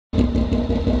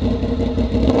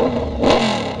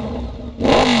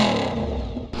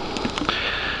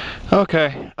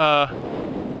Okay,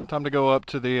 time to go up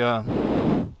to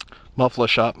the muffler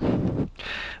shop.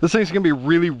 This thing's gonna be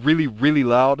really, really, really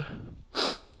loud,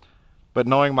 but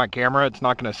knowing my camera, it's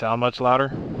not gonna sound much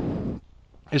louder.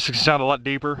 It's gonna sound a lot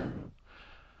deeper,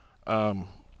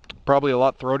 probably a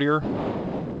lot throatier,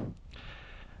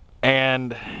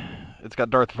 and it's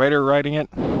got Darth Vader riding it.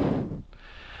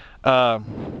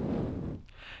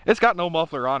 It's got no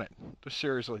muffler on it. Just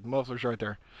seriously, the muffler's right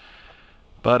there.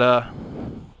 But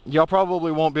y'all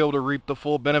probably won't be able to reap the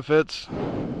full benefits.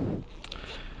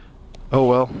 Oh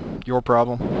well, your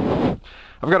problem.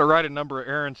 I've got to ride a number of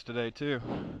errands today too.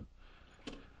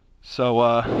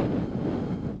 So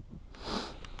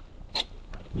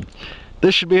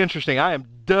this should be interesting. I am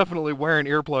definitely wearing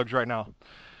earplugs right now.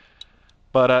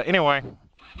 But anyway.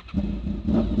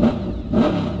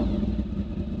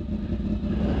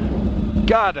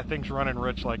 God, that thing's running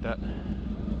rich like that.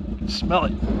 I can smell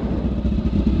it.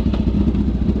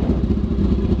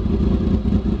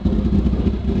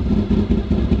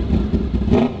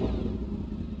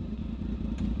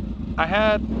 I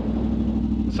had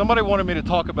somebody wanted me to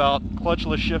talk about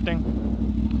clutchless shifting.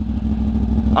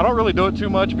 I don't really do it too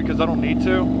much because I don't need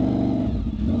to.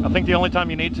 I think the only time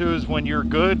you need to is when you're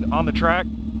good on the track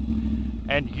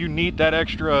and you need that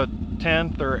extra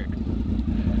tenth or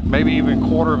maybe even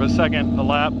quarter of a second a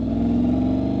lap.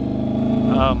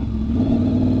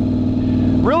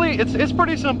 Really, it's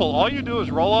pretty simple. All you do is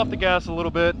roll off the gas a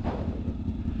little bit.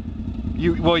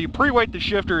 You pre-weight the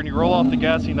shifter and you roll off the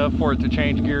gas enough for it to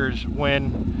change gears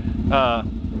when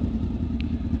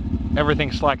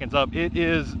everything slackens up. It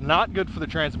is not good for the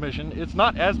transmission. It's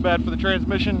not as bad for the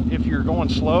transmission if you're going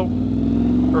slow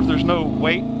or if there's no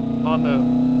weight on the,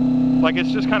 like it's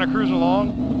just kind of cruising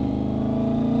along.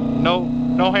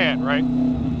 No hand, right?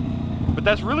 But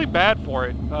that's really bad for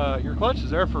it. Your clutch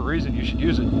is there for a reason. You should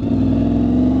use it.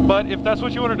 But if that's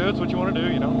what you want to do, it's what you want to do,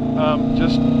 you know.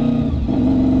 Just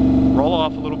roll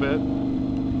off a little bit.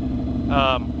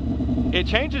 It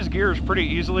changes gears pretty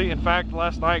easily. In fact,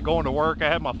 last night going to work, I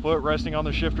had my foot resting on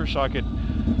the shifter so I could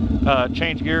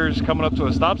change gears coming up to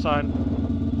a stop sign.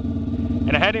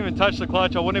 And I hadn't even touched the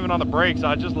clutch. I wasn't even on the brakes.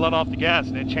 I just let off the gas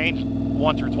and it changed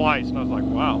once or twice. And I was like,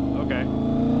 wow, okay.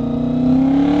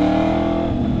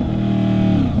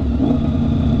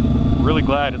 Really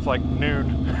glad it's like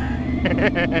noon.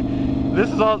 This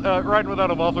is all, riding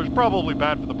without a muffler is probably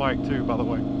bad for the bike too, by the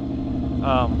way.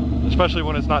 Especially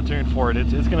when it's not tuned for it.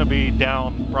 It's going to be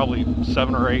down probably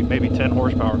 7 or 8, maybe 10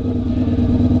 horsepower.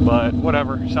 But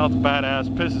whatever, sounds badass,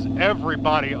 pisses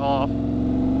everybody off.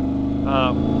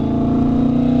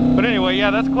 But anyway,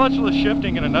 yeah, that's clutchless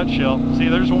shifting in a nutshell. See,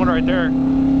 there's one right there.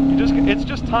 It's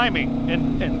just timing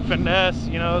and finesse.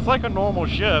 You know, it's like a normal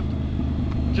shift,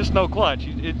 just no clutch.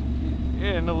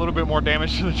 And a little bit more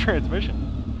damage to the transmission.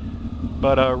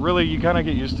 But really, you kind of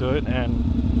get used to it, and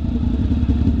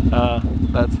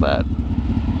that's that.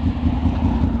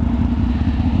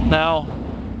 Now,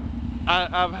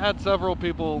 I've had several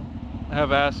people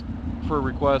have asked for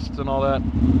requests and all that,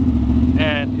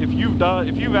 and if you've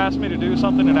asked me to do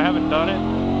something and I haven't done it,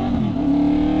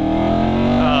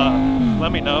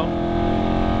 let me know,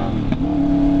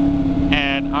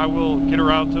 and I will get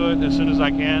around to it as soon as I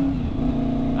can.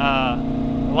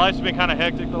 Life's been kind of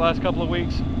hectic the last couple of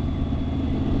weeks,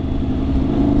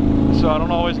 so I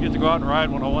don't always get to go out and ride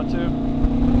when I want to.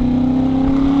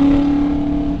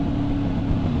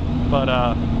 But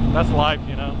that's life,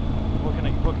 you know.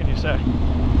 What can you say?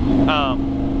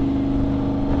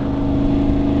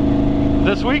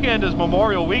 This weekend is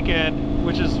Memorial Weekend,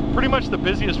 which is pretty much the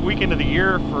busiest weekend of the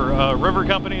year for river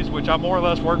companies, which I more or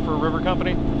less work for a river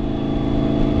company.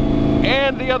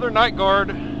 And the other night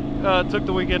guard took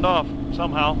the weekend off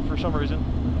somehow, for some reason.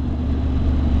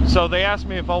 So they asked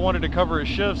me if I wanted to cover his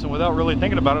shifts, and without really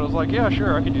thinking about it, I was like, yeah,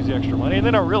 sure, I could use the extra money. And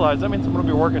then I realized that means I'm going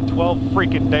to be working 12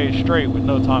 freaking days straight with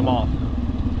no time off.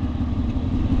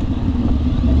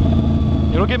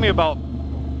 It'll give me about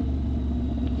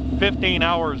 15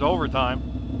 hours overtime,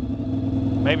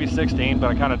 maybe 16, but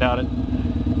I kind of doubt it.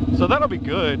 So that'll be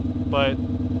good, but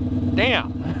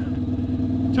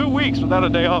damn, 2 weeks without a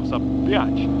day off is a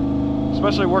bitch,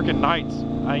 especially working nights.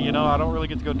 You know, I don't really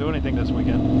get to go do anything this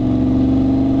weekend.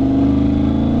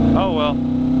 Oh well.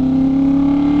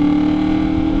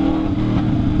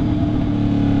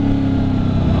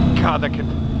 God,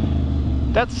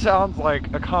 that sounds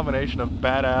like a combination of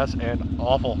badass and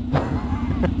awful.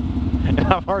 And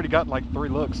I've already gotten like 3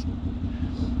 looks.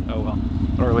 Oh well,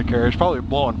 I don't really care. It's probably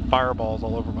blowing fireballs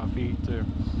all over my feet too.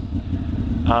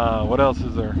 What else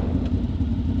is there?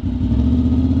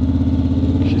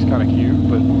 She's kind of cute,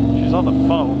 but she's on the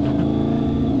phone.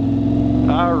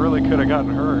 I really could have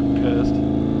gotten her pissed.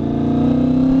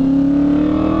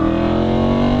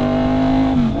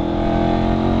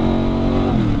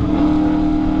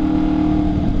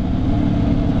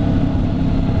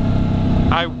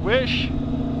 wish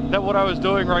that what I was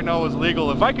doing right now was legal.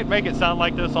 If I could make it sound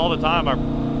like this all the time, I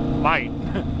might.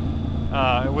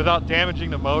 Without damaging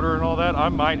the motor and all that, I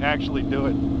might actually do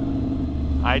it.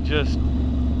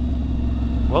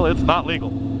 Well, it's not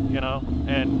legal, you know,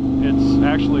 and it's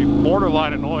actually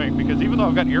borderline annoying because even though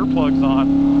I've got earplugs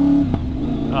on,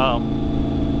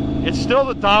 it's still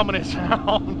the dominant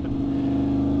sound.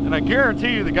 And I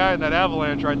guarantee you the guy in that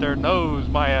Avalanche right there knows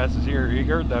my ass is here. He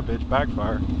heard that bitch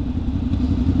backfire.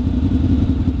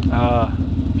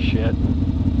 Shit.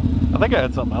 I think I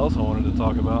had something else I wanted to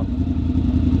talk about.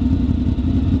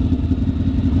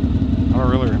 I don't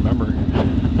really remember.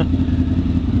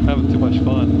 Having too much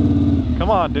fun. Come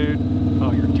on, dude.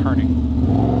 Oh, you're turning.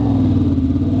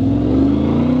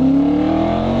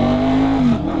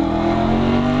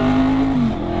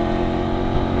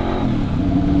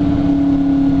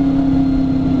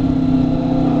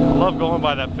 I love going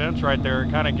by that fence right there.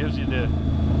 It kind of gives you the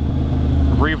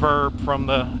reverb from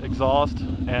the exhaust,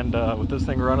 and with this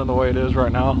thing running the way it is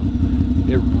right now,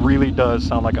 it really does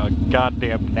sound like a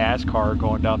goddamn NASCAR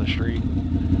going down the street.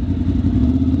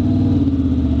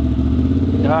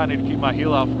 Yeah, I need to keep my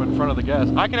heel out from in front of the gas.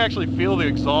 I can actually feel the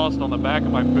exhaust on the back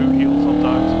of my boot heel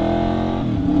sometimes.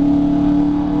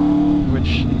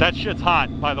 Which, that shit's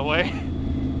hot, by the way.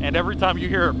 And every time you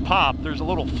hear it pop, there's a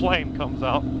little flame comes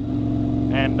out.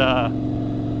 And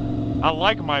I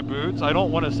like my boots. I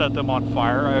don't want to set them on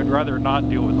fire. I'd rather not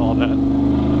deal with all that.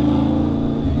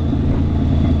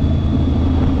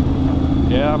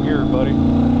 Yeah, I'm here, buddy.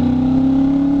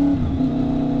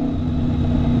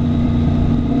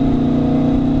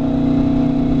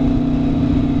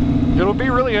 It'll be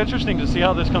really interesting to see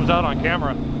how this comes out on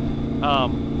camera.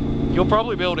 You'll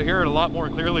probably be able to hear it a lot more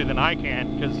clearly than I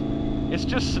can because it's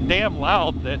just so damn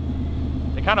loud that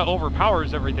it kind of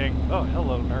overpowers everything. Oh,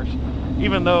 hello, nurse.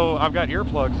 Even though I've got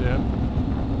earplugs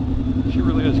in, she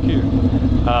really is cute.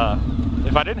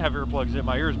 If I didn't have earplugs in,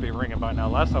 my ears would be ringing by now.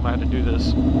 Last time I had to do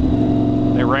this,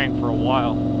 they rang for a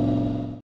while.